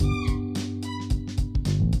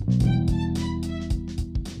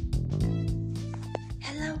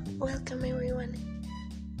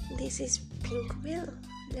This is Pink Willow.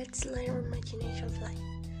 Let's let our imagination fly.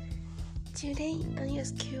 Today I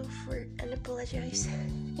ask you for an apologize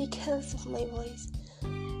because of my voice.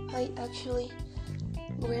 I actually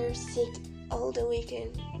were sick all the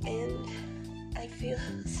weekend and I feel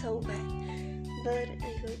so bad, but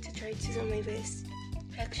I'm going to try to do my best.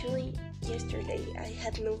 Actually, yesterday I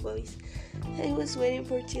had no voice. I was waiting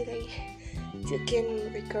for today to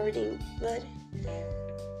get recording, but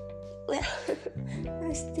well,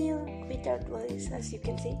 I'm still without voice, as you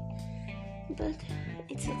can see, but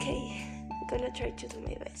it's okay. I'm gonna try to do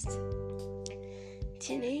my best.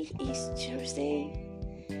 Today is Tuesday,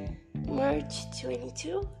 March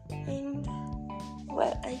 22, and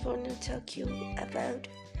well, I wanna talk you about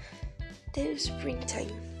the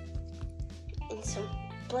springtime and some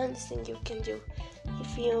plans that you can do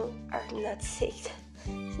if you are not sick,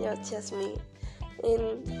 not just me.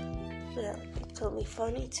 And well, it will be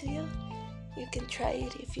funny to you. You can try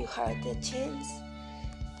it if you had the chance.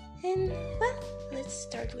 And well, let's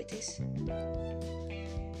start with this.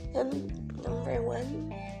 Number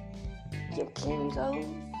one, you can go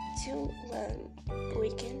to one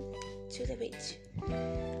weekend to the beach.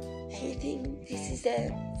 I think this is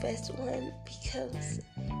the best one because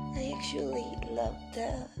I actually love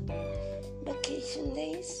the vacation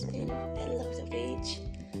days and I love the beach.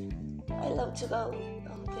 I love to go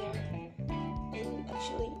out there, and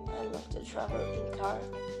actually I love to travel in car.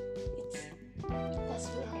 That's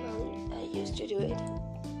normally I used to do it,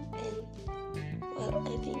 and well,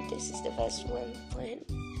 I think this is the best one plan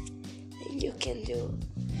that you can do.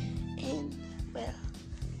 And well,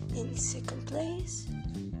 in second place,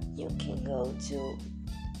 you can go to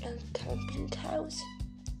a camping house,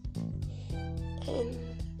 and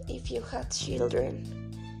if you have children,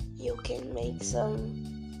 you can make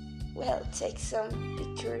take some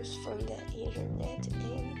pictures from the internet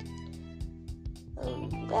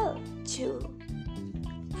and to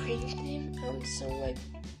print them on some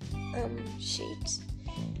sheets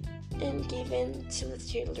and give them to the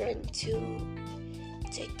children to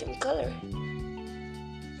take them color.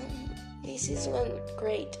 This is one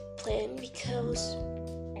great plan because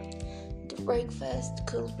the breakfast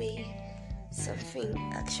could be something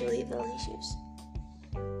actually delicious.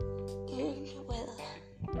 And well,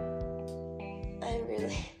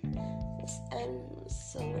 I'm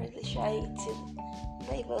so really shy to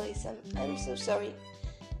my voice. I'm so sorry.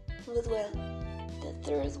 But well, the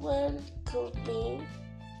third one could be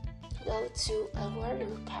go to a water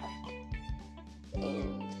park.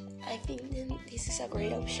 And I think then this is a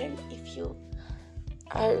great option if you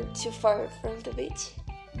are too far from the beach.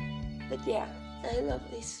 But yeah, I love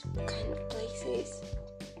these kind of places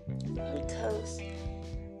because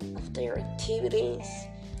of their activities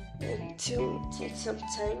and to take some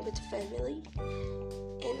time with the family.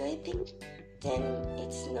 And I think then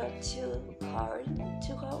it's not too hard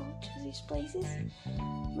to go to these places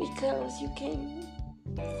because you can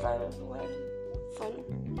find one fun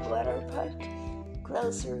water park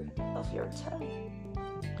closer of your town.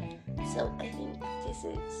 So I think this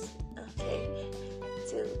is okay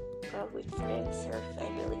to go with friends or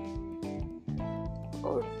family,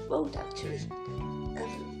 or both actually.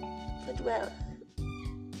 But well,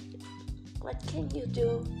 what can you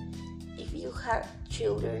do if you have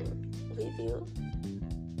children with you?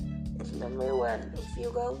 And number one, if you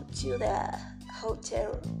go to the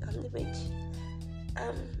hotel on the beach,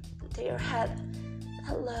 they have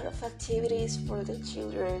a lot of activities for the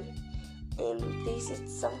children, and this is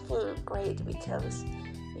something great because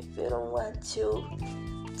if you don't want to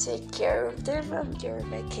take care of them on your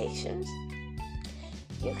vacations,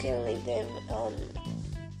 you can leave them on,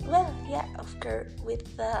 of course,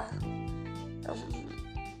 with the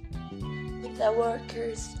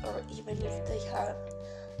workers, or even if they have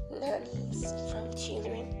nannies from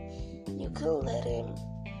children, you could let them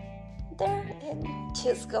there and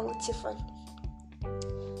just go to fun.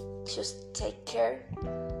 Just take care.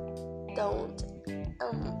 Don't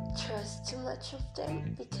trust too much of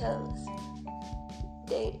them because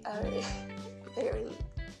they are very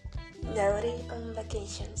naughty on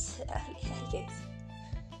vacations, I guess.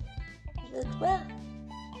 But well,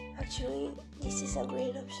 actually, this is a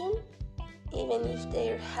great option, even if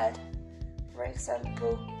they had, for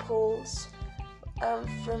example, pools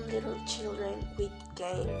from little children with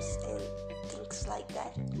games and things like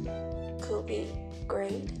that. Could be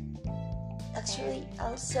great. Actually,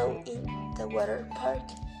 also in the water park,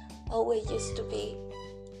 always used to be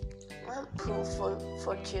one pool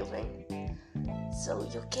for children, so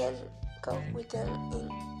you can go with them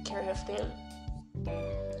and care of them.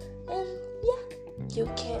 And yeah, you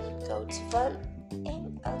can go to fun,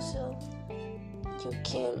 and also you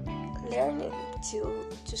can learn them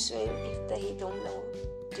to swim if they don't know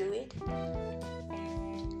do it.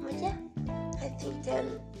 But yeah, I think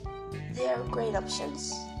then they are great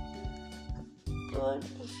options. But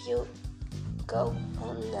if you go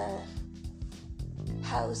on a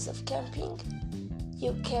house of camping,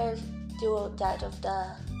 you can do that of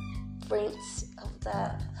the prints of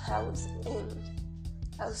the house, and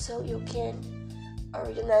also you can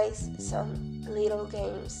organize some little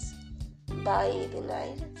games by the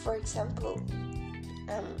night. For example,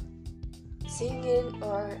 singing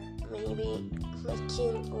or maybe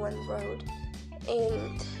making one road,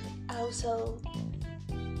 and also,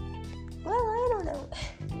 well, I don't know,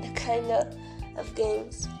 the kind of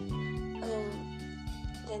games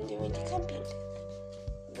than during the camping.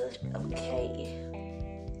 But okay,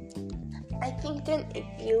 I think then if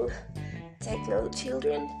you take no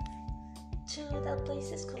children to that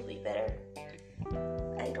places could be better.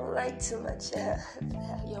 I don't like too much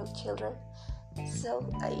young children, so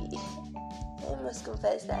I must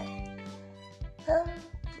confess that.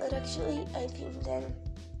 But actually, I think then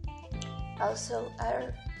also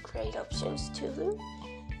are great options too.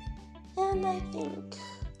 And I think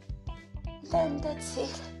then that's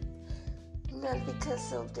it. Not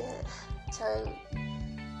because of the time.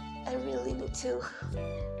 I really need to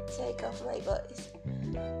take off my voice.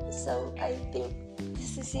 So I think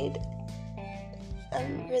this is it.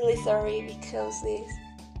 I'm really sorry because this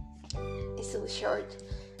is so short.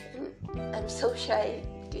 I'm so shy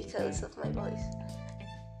because of my voice.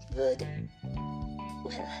 But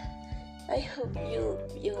well, I hope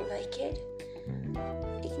you like it.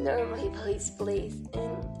 Ignore my voice, please,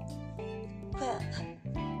 and well,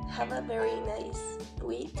 have a very nice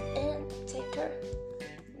week and take care.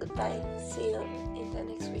 Goodbye. See you in the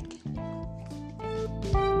next week.